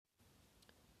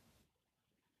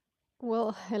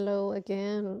Well, hello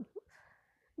again,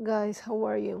 guys. How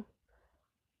are you?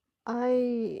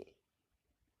 I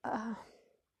uh,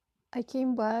 I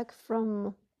came back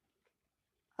from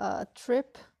a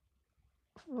trip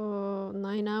for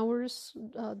 9 hours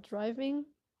driving.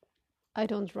 I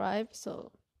don't drive,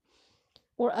 so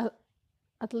or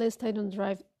at least I don't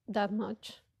drive that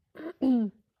much.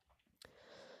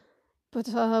 But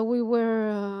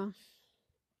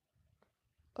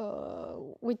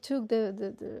we took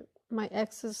the my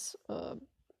ex's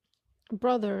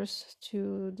brothers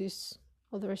to this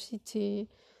other city,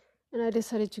 and I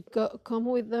decided to come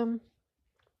with them.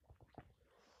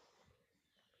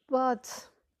 But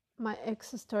my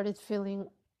ex started feeling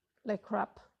like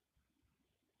crap,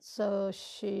 so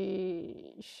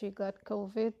she got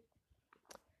COVID,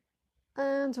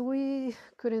 and we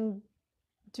couldn't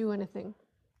do anything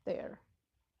there.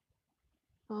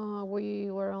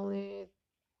 We were only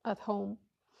at home,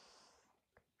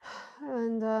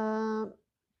 and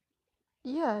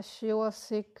yeah, she was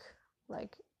sick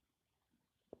like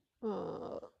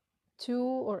uh, 2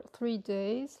 or 3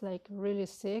 days, like really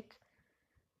sick,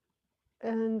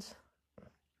 and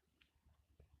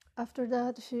after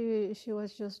that she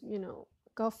was just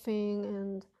coughing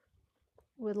and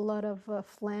with a lot of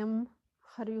phlegm.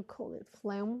 How do you call it?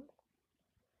 Phlegm.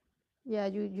 Yeah,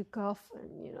 you cough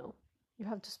and you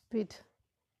have to spit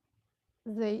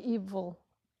the evil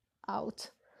out.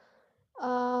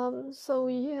 So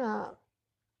yeah,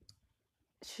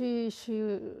 she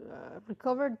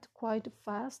recovered quite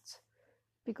fast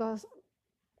because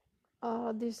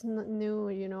this new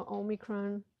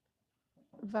Omicron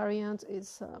variant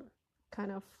is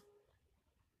kind of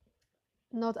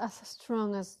not as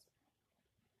strong as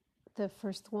the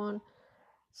first one.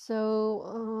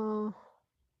 So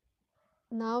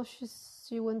now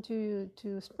she went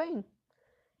to Spain.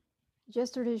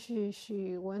 Yesterday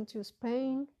she went to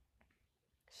Spain.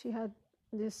 She had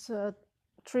this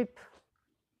trip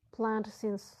planned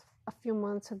since a few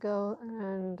months ago,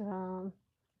 and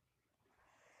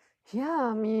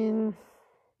yeah, I mean,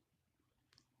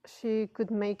 she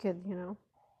could make it.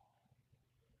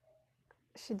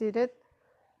 She did it,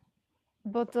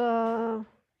 but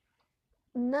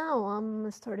now I'm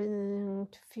starting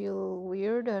to feel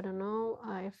weird. I don't know.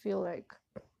 I feel like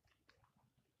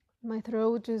my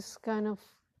throat is kind of,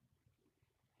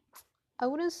 I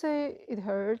wouldn't say it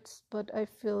hurts, but I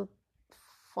feel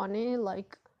funny,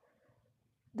 like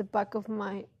the back of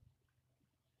my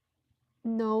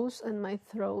nose and my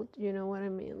throat, you know what I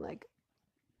mean? Like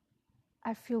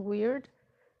I feel weird.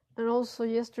 And also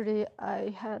yesterday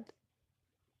I had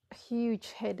a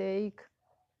huge headache.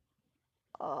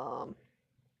 Um,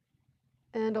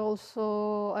 and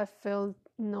also I felt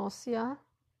nausea,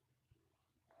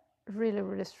 really,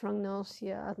 really strong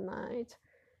nausea at night.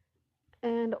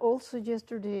 And also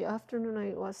yesterday afternoon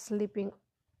I was sleeping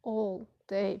all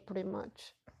day pretty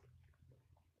much.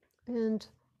 And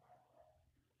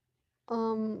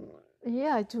um,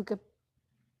 yeah, I took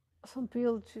some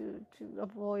pill to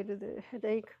avoid the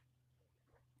headache.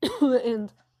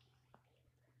 and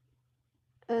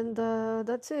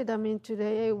that's it. I mean,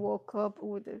 today I woke up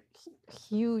with a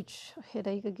huge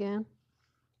headache again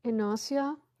and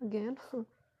nausea again.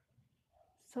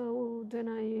 So then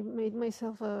I made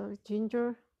myself a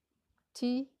ginger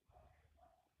tea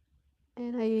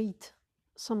and I ate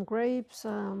some grapes.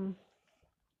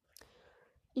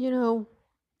 You know,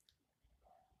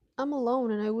 I'm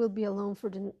alone and I will be alone for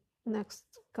the next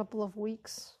couple of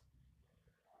weeks.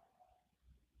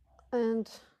 And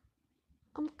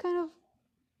I'm kind of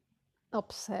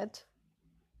upset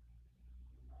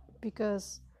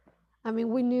because, I mean,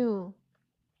 we knew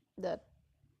that,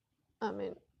 I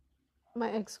mean,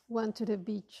 my ex went to the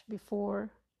beach before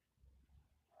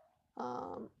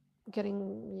um,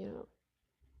 getting,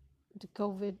 the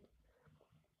COVID.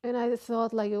 And I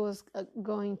thought like it was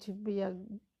going to be a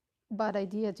bad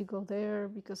idea to go there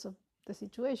because of the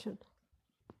situation.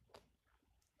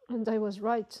 And I was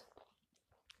right.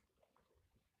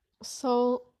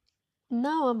 So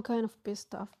now I'm kind of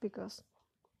pissed off because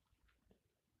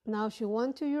now she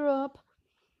went to Europe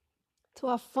to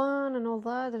have fun and all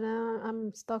that, and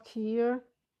I'm stuck here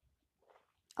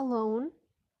alone.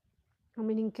 I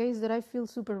mean, in case that I feel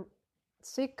super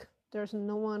sick, there's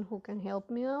no one who can help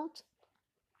me out.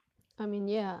 I mean,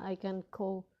 yeah, I can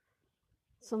call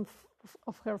some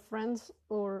of her friends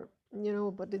or,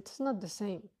 but it's not the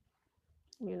same,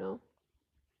 you know.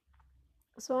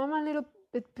 So I'm a little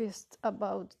bit pissed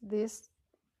about this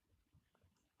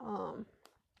um,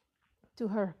 to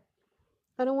her.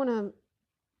 I don't want to.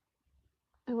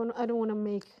 I don't want to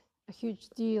make a huge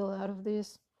deal out of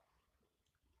this,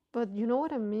 but you know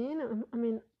what I mean. I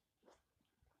mean,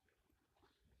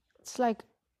 it's like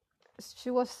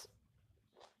she was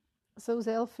so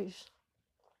selfish.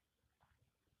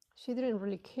 She didn't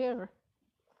really care.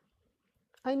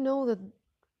 I know that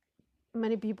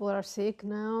many people are sick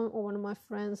now. One of my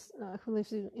friends who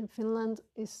lives in Finland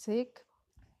is sick.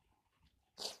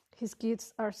 His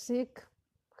kids are sick.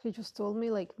 He just told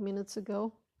me like minutes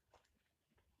ago.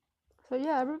 So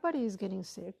yeah, everybody is getting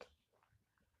sick.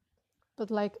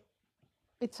 But like,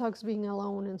 it sucks being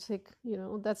alone and sick, you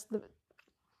know. That's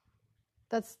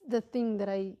the thing that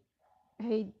I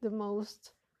hate the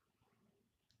most.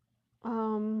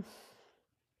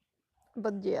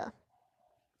 But yeah,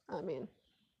 I mean,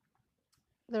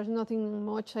 there's nothing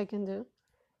much I can do.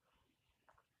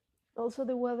 Also,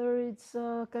 the weather, it's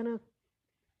kind of,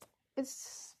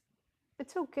 it's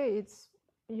okay. It's,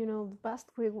 you know, the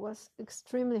past week was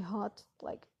extremely hot.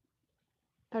 Like,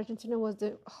 Argentina was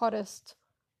the hottest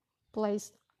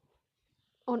place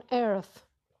on earth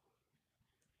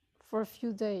for a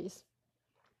few days,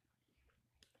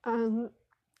 and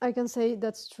I can say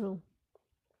that's true.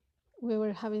 We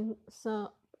were having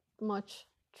so much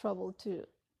trouble to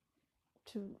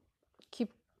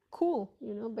keep cool,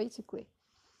 you know. Basically,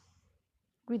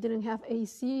 we didn't have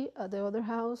AC at the other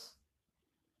house,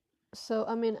 so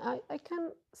I mean, I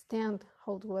can stand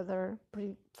hot weather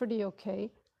pretty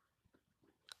okay,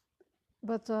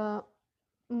 but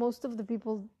most of the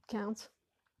people can't.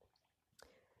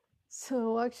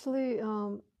 So actually,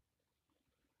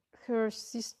 her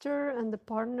sister and the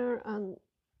partner and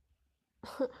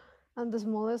and the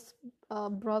smallest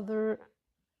brother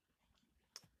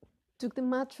took the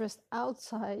mattress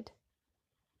outside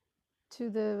to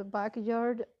the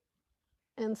backyard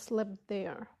and slept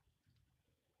there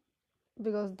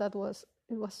because it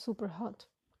was super hot.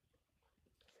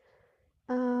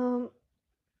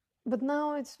 But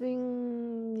now it's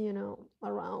been, you know,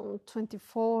 around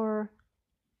 24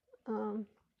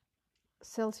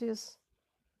 Celsius,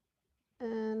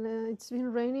 and it's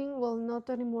been raining. Well, not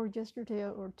anymore yesterday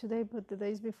or today, but the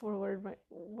days before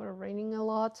were raining a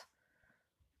lot.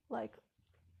 Like,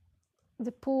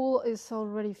 the pool is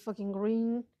already fucking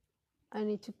green. I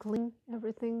need to clean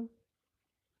everything.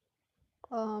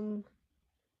 Yeah,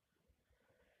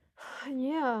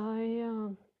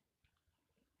 I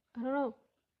don't know.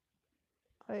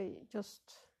 I just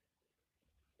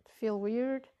feel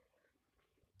weird.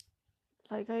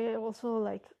 Like, I also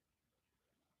like,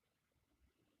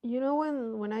 you know,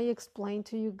 when I explain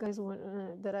to you guys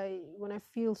when I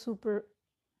feel super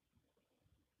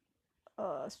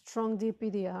strong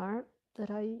DPDR,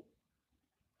 that I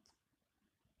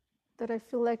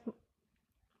feel like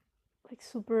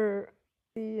super,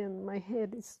 and my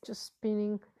head is just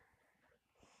spinning.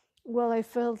 Well, I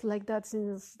felt like that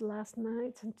since last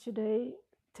night and today.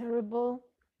 Terrible,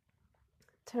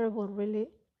 really.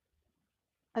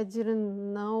 I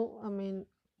didn't know. I mean,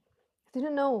 I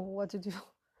didn't know what to do.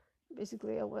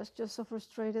 Basically, I was just so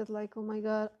frustrated. Like, oh my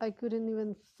god, I couldn't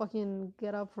even fucking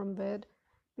get up from bed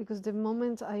because the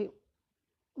moment I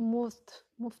moved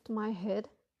my head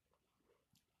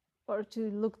or to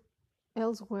look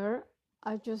elsewhere,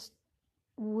 I just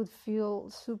would feel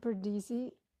super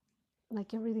dizzy,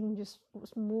 like everything just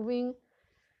was moving.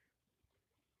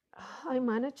 I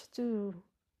managed to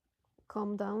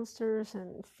come downstairs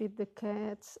and feed the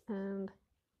cats and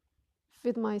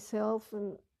feed myself,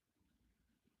 and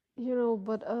you know,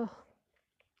 but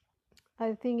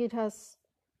I think it has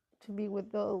to be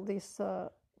with all this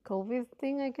COVID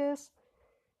thing, I guess.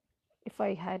 If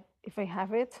I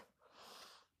have it,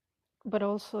 but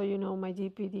also, you know, my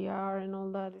DPDR and all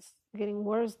that is getting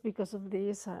worse because of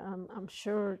this. I'm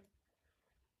sure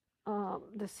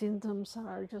the symptoms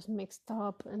are just mixed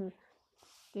up and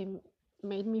they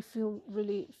made me feel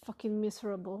really fucking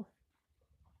miserable.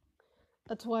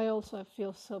 That's why also I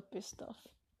feel so pissed off,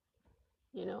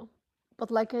 you know.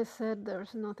 But like I said,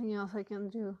 there's nothing else I can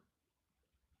do.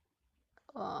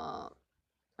 I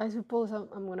suppose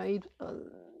I'm gonna eat,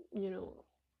 you know,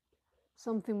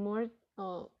 something more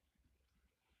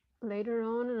later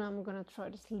on, and I'm gonna try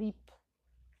to sleep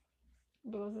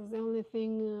because it's the only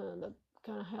thing that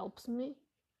kind of helps me.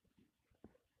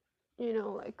 You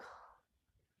know, like,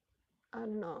 I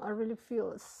don't know, I really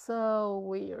feel so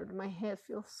weird. My head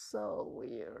feels so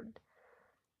weird.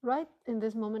 Right in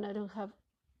this moment, I don't have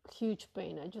huge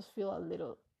pain. I just feel a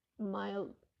little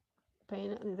mild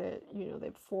pain in the, you know,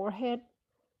 the forehead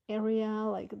area,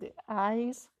 like the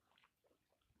eyes,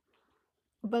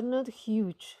 but not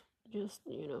huge. Just,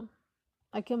 you know,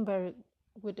 I can bear it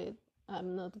with it.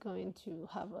 I'm not going to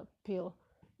have a pill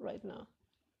right now.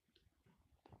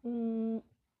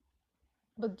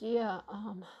 But yeah,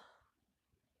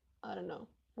 I don't know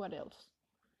what else.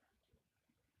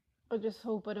 I just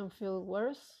hope I don't feel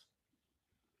worse.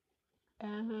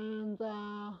 And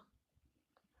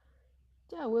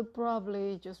yeah, we'll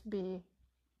probably just be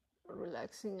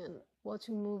relaxing and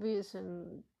watching movies,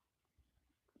 and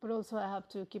but also I have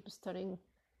to keep studying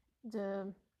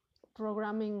the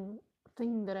programming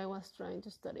thing that I was trying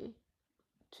to study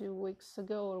 2 weeks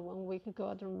ago or 1 week ago,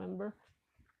 I don't remember.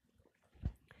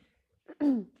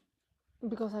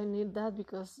 Because I need that,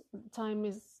 because time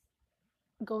is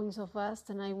going so fast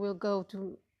and I will go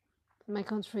to my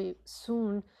country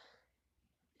soon,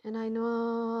 and I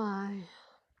know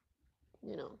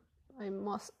I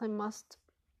must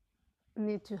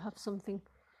need to have something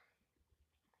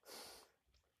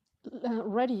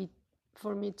ready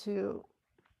for me to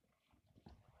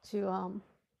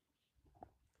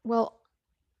well,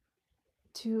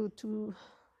 to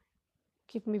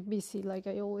keep me busy, like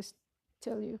I always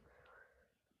tell you,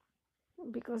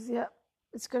 because yeah,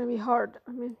 it's gonna be hard.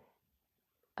 I mean,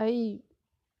 I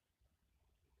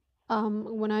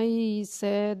when I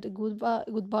said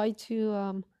goodbye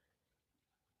to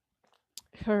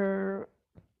her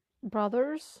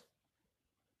brothers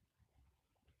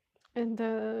and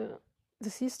the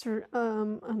sister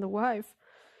and the wife,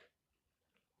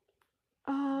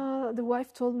 the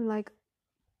wife told me like,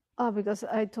 because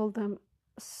I told them,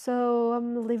 so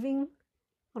I'm leaving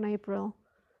on April,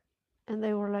 and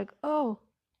they were like, oh,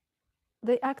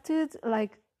 they acted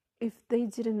like if they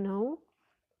didn't know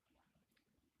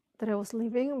that I was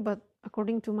leaving, but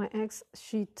according to my ex,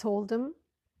 she told them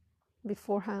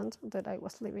beforehand that I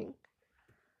was leaving.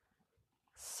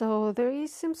 So they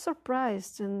seemed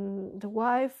surprised, and the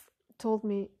wife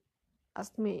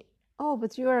asked me, oh,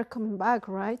 but you are coming back,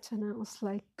 right? And I was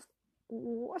like,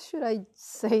 what should I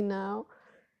say now?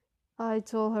 I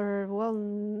told her, well,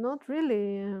 not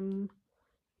really.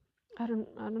 I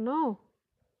don't know.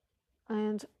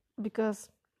 And because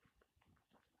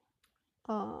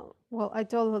well, I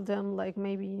told them like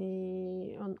maybe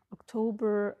in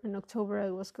October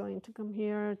I was going to come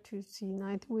here to see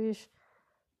Nightwish,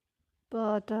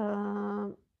 but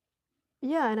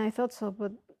yeah, and I thought so,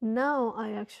 but now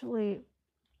I actually,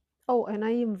 oh, and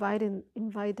I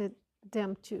invited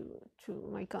them to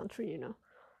my country,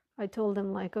 I told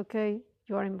them like, okay,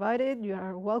 you are invited, you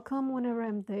are welcome whenever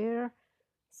I'm there,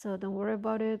 so don't worry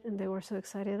about it, and they were so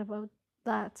excited about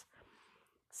that.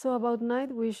 So about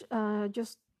Nightwish,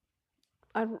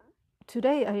 I,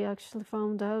 today I actually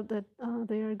found out that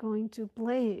they are going to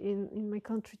play in my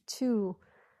country too.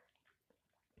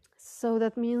 So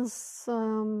that means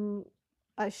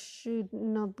I should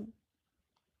not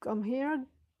come here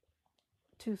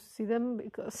to see them,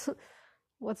 because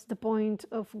what's the point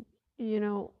of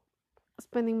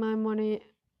spending my money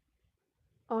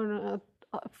on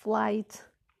a flight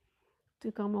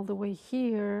to come all the way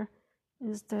here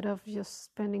instead of just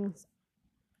spending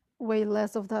way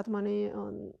less of that money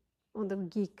on the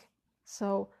gig.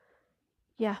 So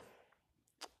yeah,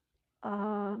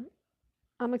 I'm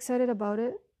excited about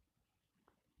it.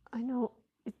 I know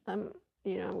I'm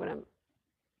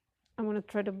gonna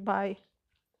try to buy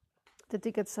the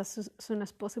tickets as soon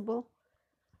as possible.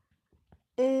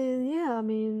 And yeah, I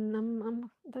mean,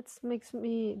 that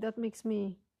makes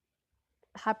me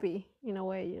happy in a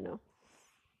way,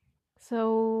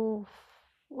 So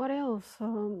what else?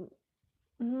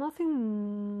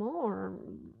 Nothing more.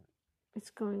 It's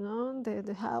going on.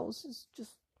 The house is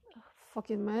just a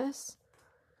fucking mess.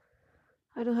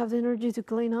 I don't have the energy to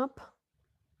clean up.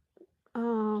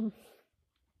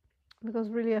 Because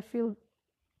really I feel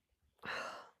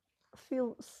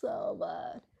so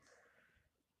bad.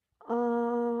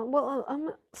 Well,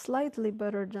 I'm slightly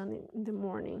better than in the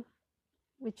morning,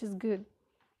 which is good.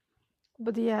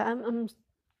 But yeah, I'm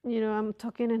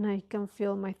talking and I can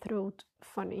feel my throat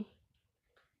funny.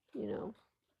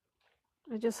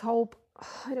 I just hope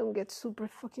I don't get super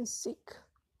fucking sick.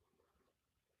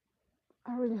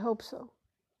 I really hope so.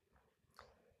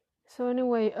 So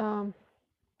anyway,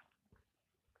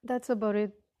 that's about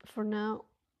it for now,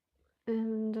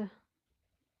 and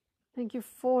thank you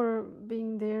for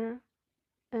being there.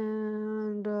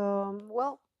 And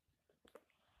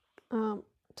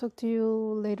talk to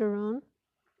you later on,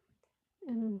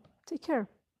 and take care.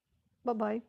 Bye bye.